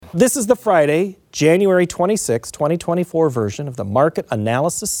This is the Friday, January 26, 2024 version of the Market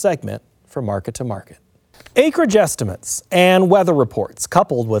Analysis segment for Market to Market. Acreage estimates and weather reports,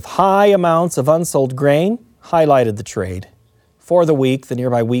 coupled with high amounts of unsold grain, highlighted the trade. For the week, the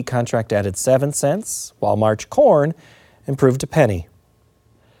nearby wheat contract added 7 cents, while March corn improved a penny.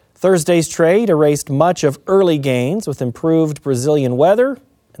 Thursday's trade erased much of early gains with improved Brazilian weather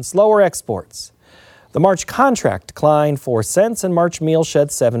and slower exports. The March contract declined 4 cents and March meal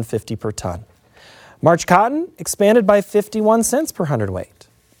shed $7.50 per ton. March cotton expanded by 51 cents per hundredweight.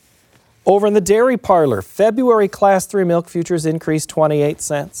 Over in the dairy parlor, February Class 3 milk futures increased 28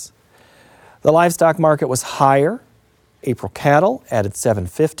 cents. The livestock market was higher. April cattle added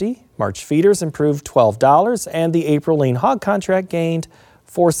 $7.50. March feeders improved $12, and the April lean hog contract gained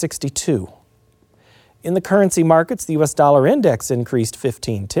 $4.62. In the currency markets, the U.S. dollar index increased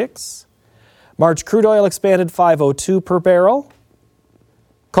 15 ticks. March crude oil expanded $5.02 per barrel.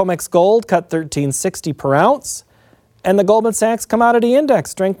 COMEX gold cut $13.60 per ounce. And the Goldman Sachs Commodity Index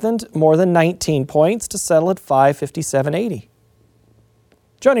strengthened more than 19 points to settle at 557.80.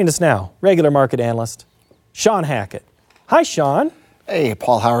 Joining us now, regular market analyst, Shawn Hackett. Hi, Shawn. Hey,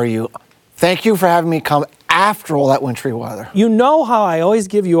 Paul, how are you? Thank you for having me come after all that wintry weather. You know how I always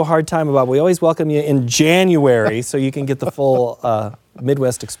give you a hard time about, we always welcome you in January so you can get the full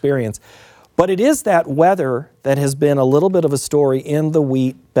Midwest experience. But it is that weather that has been a little bit of a story in the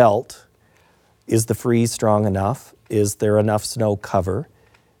wheat belt. Is the freeze strong enough? Is there enough snow cover?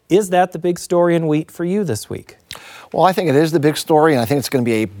 Is that the big story in wheat for you this week? Well, I think it is the big story, and I think it's going to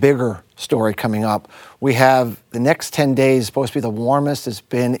be a bigger story coming up. We have the next 10 days supposed to be the warmest it's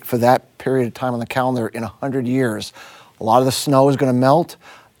been for that period of time on the calendar in 100 years. A lot of the snow is going to melt.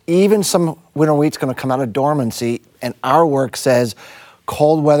 Even some winter wheat's going to come out of dormancy, and our work says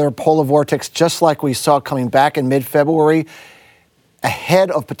cold weather, polar vortex, just like we saw coming back in mid-February,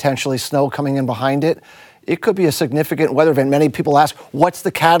 ahead of potentially snow coming in behind it. It could be a significant weather event. Many people ask, what's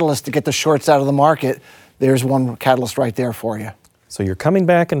the catalyst to get the shorts out of the market? There's one catalyst right there for you. So you're coming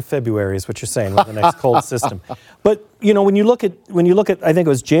back in February is what you're saying with the next cold system. But, you know, when you look at, I think it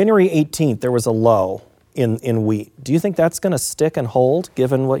was January 18th, there was a low in wheat. Do you think that's going to stick and hold,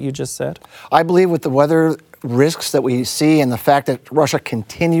 given what you just said? I believe with the weather risks that we see and the fact that Russia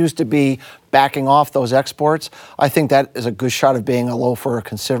continues to be backing off those exports, I think that is a good shot of being a low for a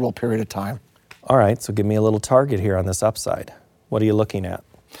considerable period of time. All right, so give me a little target here on this upside. What are you looking at?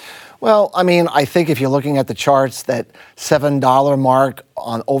 Well, I mean, I think if you're looking at the charts, that $7 mark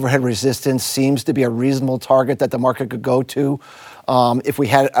on overhead resistance seems to be a reasonable target that the market could go to. If we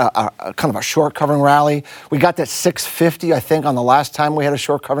had a kind of a short covering rally, we got that 650, I think, on the last time we had a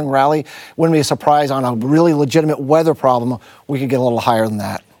short covering rally. Wouldn't be a surprise on a really legitimate weather problem, we could get a little higher than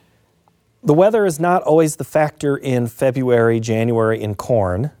that. The weather is not always the factor in February, January in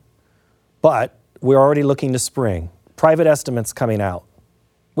corn, but we're already looking to spring. Private estimates coming out.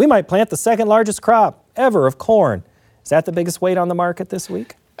 We might plant the second largest crop ever of corn. Is that the biggest weight on the market this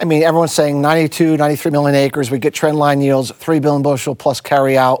week? I mean, everyone's saying 92, 93 million acres. We get trend line yields, 3 billion bushel plus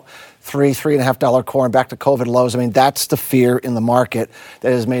carry out, $3.5 corn, back to COVID lows. I mean, that's the fear in the market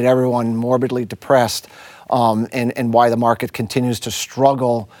that has made everyone morbidly depressed, and why the market continues to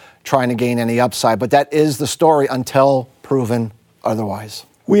struggle trying to gain any upside. But that is the story until proven otherwise.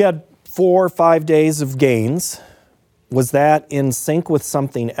 We had 4 or 5 days of gains. Was that in sync with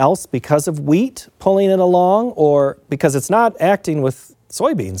something else because of wheat pulling it along, or because it's not acting with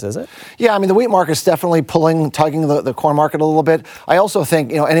soybeans, is it? Yeah, I mean, the wheat market's definitely tugging the corn market a little bit. I also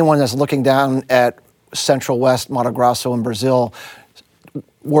think, anyone that's looking down at Central West, Mato Grosso in Brazil,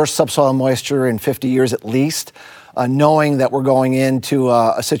 worst subsoil moisture in 50 years at least, knowing that we're going into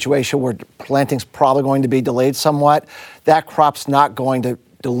a situation where planting's probably going to be delayed somewhat, that crop's not going to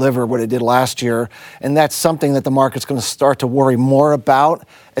deliver what it did last year, and that's something that the market's going to start to worry more about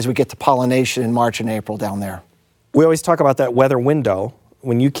as we get to pollination in March and April down there. We always talk about that weather window.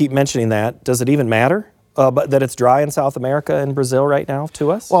 When you keep mentioning that, does it even matter but that it's dry in South America and Brazil right now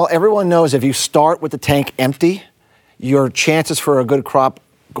to us? Well, everyone knows if you start with the tank empty, your chances for a good crop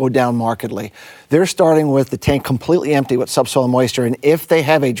go down markedly. They're starting with the tank completely empty with subsoil moisture, and if they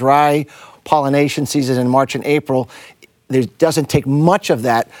have a dry pollination season in March and April, there doesn't take much of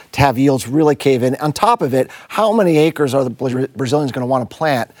that to have yields really cave in. On top of it, how many acres are the Brazilians going to want to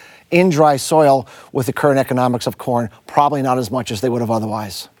plant in dry soil with the current economics of corn? Probably not as much as they would have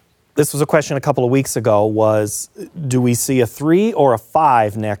otherwise. This was a question a couple of weeks ago, was do we see a 3 or a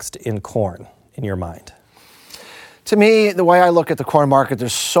 5 next in corn, in your mind? To me, the way I look at the corn market,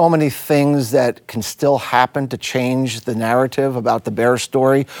 there's so many things that can still happen to change the narrative about the bear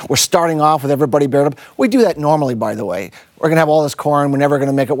story. We're starting off with everybody bared up. We do that normally, by the way. We're going to have all this corn. We're never going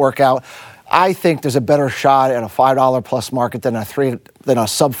to make it work out. I think there's a better shot at a $5 plus market than a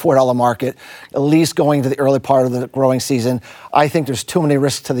sub $4 market, at least going to the early part of the growing season. I think there's too many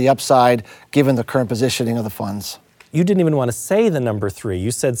risks to the upside given the current positioning of the funds. You didn't even want to say the number 3. You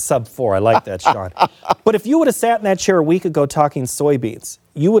said sub 4. I like that, Shawn. But if you would have sat in that chair a week ago talking soybeans,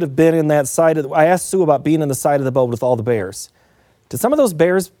 you would have been in that side of I asked Sue about being in the side of the boat with all the bears. Did some of those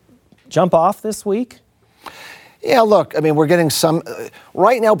bears jump off this week? Yeah, look, I mean, we're getting some.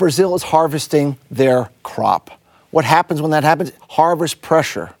 Right now, Brazil is harvesting their crop. What happens when that happens? Harvest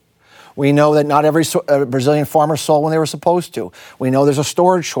pressure. We know that not every Brazilian farmer sold when they were supposed to. We know there's a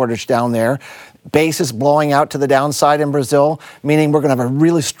storage shortage down there. Basis blowing out to the downside in Brazil, meaning we're going to have a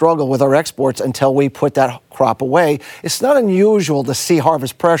really struggle with our exports until we put that crop away. It's not unusual to see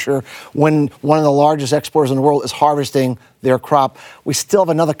harvest pressure when one of the largest exporters in the world is harvesting their crop. We still have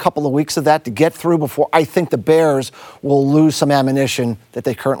another couple of weeks of that to get through before I think the bears will lose some ammunition that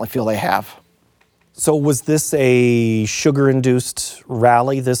they currently feel they have. So was this a sugar-induced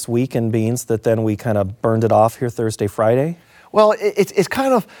rally this week in beans that then we kind of burned it off here Thursday, Friday? Well, it's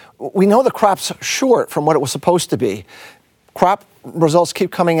kind of, we know the crop's short from what it was supposed to be. Crop results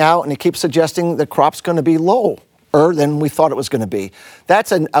keep coming out, and it keeps suggesting the crop's going to be lower than we thought it was going to be.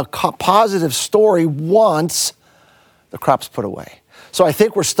 That's a positive story once the crop's put away. So I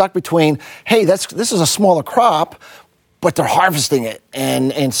think we're stuck between, hey, this is a smaller crop, but they're harvesting it.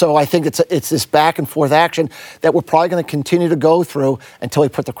 And so I think it's this back and forth action that we're probably going to continue to go through until we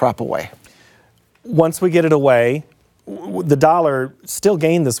put the crop away. Once we get it away, the dollar still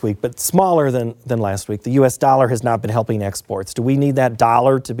gained this week, but smaller than last week. The U.S. dollar has not been helping exports. Do we need that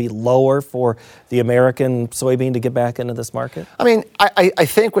dollar to be lower for the American soybean to get back into this market? I mean, I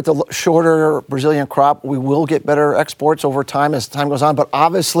think with the shorter Brazilian crop, we will get better exports over time as time goes on. But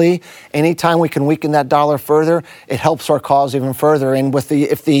obviously, anytime we can weaken that dollar further, it helps our cause even further. And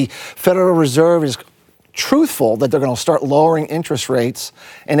if the Federal Reserve is truthful that they're going to start lowering interest rates,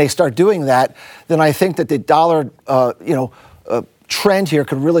 and they start doing that, then I think that the dollar, trend here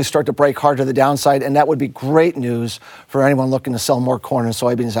could really start to break hard to the downside, and that would be great news for anyone looking to sell more corn and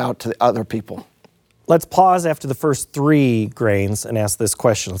soybeans out to other people. Let's pause after the first 3 grains and ask this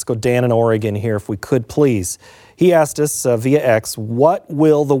question. Let's go Dan in Oregon here, if we could, please. He asked us via X, what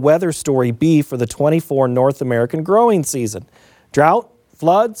will the weather story be for the 24 North American growing season? Drought?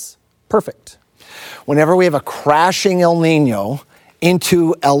 Floods? Perfect. Whenever we have a crashing El Nino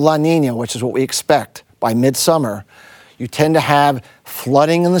into El La Nina, which is what we expect by midsummer, you tend to have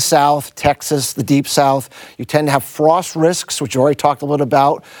flooding in the south, Texas, the deep south. You tend to have frost risks, which you already talked a little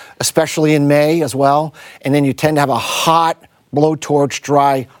about, especially in May as well. And then you tend to have a hot, blowtorch,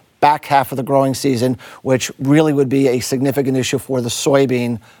 dry back half of the growing season, which really would be a significant issue for the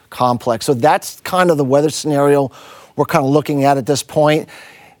soybean complex. So that's kind of the weather scenario we're kind of looking at this point.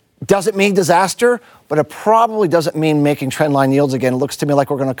 Doesn't mean disaster, but it probably doesn't mean making trendline yields again. It looks to me like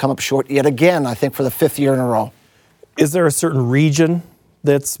we're going to come up short yet again, I think, for the 5th year in a row. Is there a certain region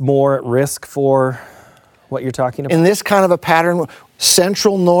that's more at risk for what you're talking about? In this kind of a pattern,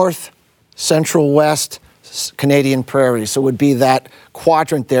 central north, central west, Canadian prairies. So it would be that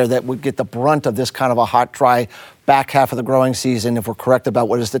quadrant there that would get the brunt of this kind of a hot, dry back half of the growing season if we're correct about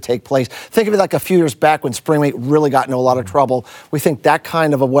what is to take place. Think of it like a few years back when spring wheat really got into a lot of trouble. We think that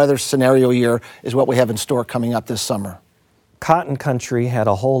kind of a weather scenario year is what we have in store coming up this summer. Cotton country had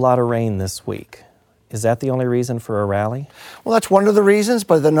a whole lot of rain this week. Is that the only reason for a rally? Well, that's one of the reasons,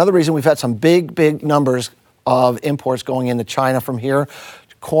 but another reason we've had some big numbers of imports going into China from here.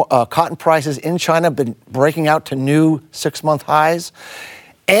 Cotton prices in China have been breaking out to new 6-month highs.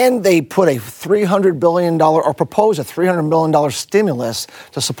 And they put a $300 billion, or propose a $300 million stimulus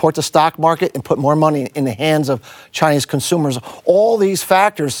to support the stock market and put more money in the hands of Chinese consumers. All these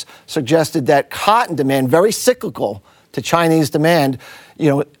factors suggested that cotton demand, very cyclical to Chinese demand,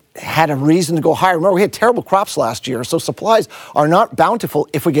 had a reason to go higher. Remember, we had terrible crops last year, so supplies are not bountiful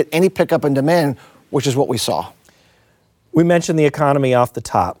if we get any pickup in demand, which is what we saw. We mentioned the economy off the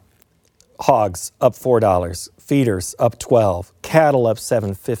top. Hogs up $4, feeders up $12, cattle up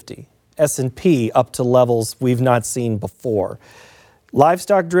 $7.50, S&P up to levels we've not seen before.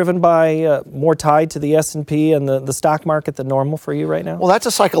 Livestock driven by more tied to the S&P and the stock market than normal for you right now? Well, that's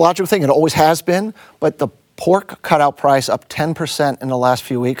a psychological thing. It always has been, but the pork cutout price up 10% in the last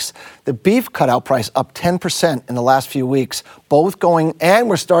few weeks. The beef cutout price up 10% in the last few weeks, both going, and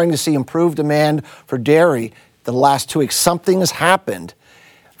we're starting to see improved demand for dairy the last 2 weeks. Something has happened.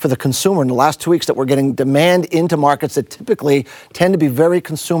 for the consumer in the last 2 weeks that we're getting demand into markets that typically tend to be very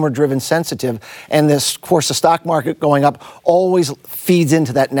consumer-driven sensitive. And this, of course, the stock market going up always feeds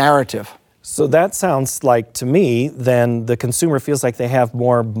into that narrative. So that sounds like, to me, then the consumer feels like they have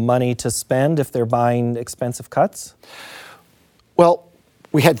more money to spend if they're buying expensive cuts? Well,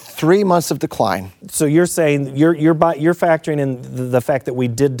 we had 3 months of decline. So you're saying you're factoring in the fact that we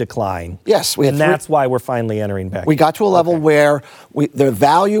did decline. Yes, we had, and that's why we're finally entering back. We got to a level where the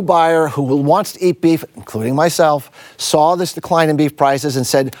value buyer who wants to eat beef, including myself, saw this decline in beef prices and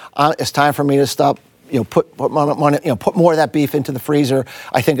said, "It's time for me to stop. Put more of that beef into the freezer."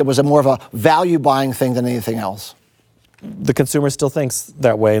 I think it was more of a value buying thing than anything else. The consumer still thinks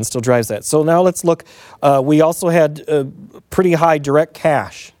that way and still drives that. So now let's look. We also had pretty high direct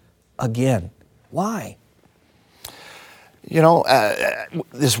cash again. Why?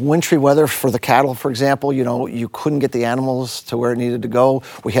 This wintry weather for the cattle, for example, you couldn't get the animals to where it needed to go.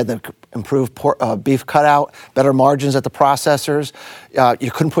 We had the improved beef cutout, better margins at the processors.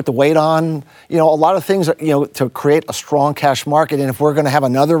 You couldn't put the weight on. A lot of things, to create a strong cash market. And if we're going to have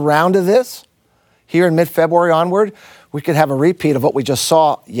another round of this here in mid-February onward, we could have a repeat of what we just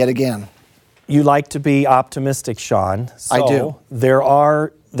saw yet again. You like to be optimistic, Shawn. So I do.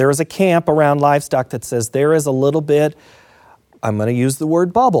 There is a camp around livestock that says there is a little bit, I'm going to use the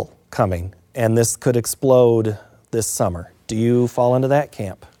word bubble, coming, and this could explode this summer. Do you fall into that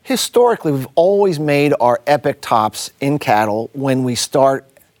camp? Historically, we've always made our epic tops in cattle when we start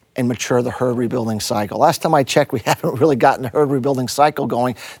and mature the herd rebuilding cycle. Last time I checked, we haven't really gotten the herd rebuilding cycle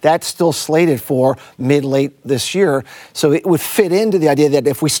going. That's still slated for mid-late this year. So it would fit into the idea that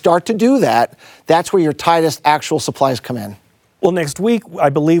if we start to do that, that's where your tightest actual supplies come in. Well, next week, I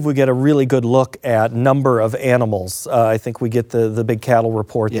believe we get a really good look at number of animals. I think we get the big cattle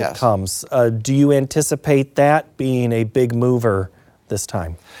report that comes. Do you anticipate that being a big mover this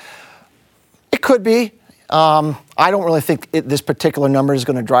time? It could be. I don't really think this particular number is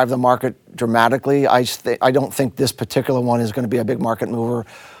going to drive the market dramatically. I don't think this particular one is going to be a big market mover.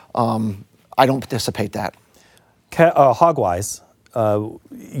 I don't anticipate that. Hog-wise,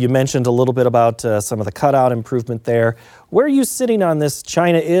 you mentioned a little bit about some of the cutout improvement there. Where are you sitting on this?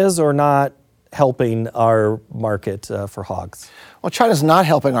 China is or not helping our market for hogs? Well, China's not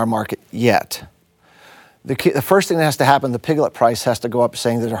helping our market yet. The first thing that has to happen, the piglet price has to go up,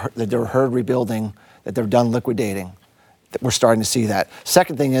 saying that they're herd rebuilding, that they're done liquidating. We're starting to see that.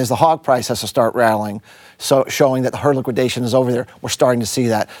 Second thing is the hog price has to start rattling, so showing that the herd liquidation is over there. We're starting to see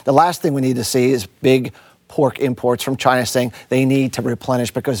that. The last thing we need to see is big pork imports from China saying they need to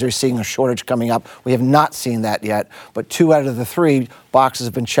replenish because they're seeing a shortage coming up. We have not seen that yet, but 2 out of the 3 boxes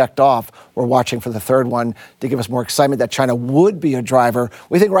have been checked off. We're watching for the third one to give us more excitement that China would be a driver.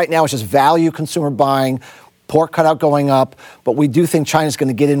 We think right now it's just value consumer buying, pork cutout going up, but we do think China's going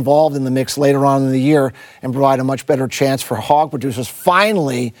to get involved in the mix later on in the year and provide a much better chance for hog producers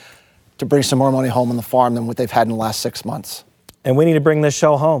finally to bring some more money home on the farm than what they've had in the last 6 months. And we need to bring this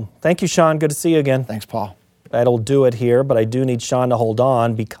show home. Thank you, Shawn. Good to see you again. Thanks, Paul. That'll do it here, but I do need Shawn to hold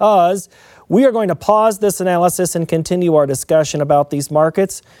on because we are going to pause this analysis and continue our discussion about these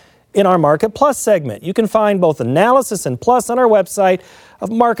markets in our Market Plus segment. You can find both analysis and plus on our website of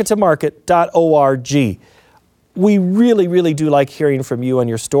markettomarket.org. We really, really do like hearing from you on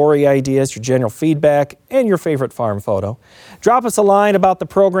your story ideas, your general feedback, and your favorite farm photo. Drop us a line about the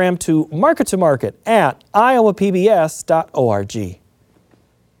program to markettomarket@iowapbs.org.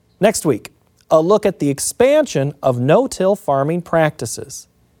 Next week, a look at the expansion of no-till farming practices.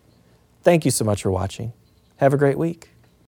 Thank you so much for watching. Have a great week.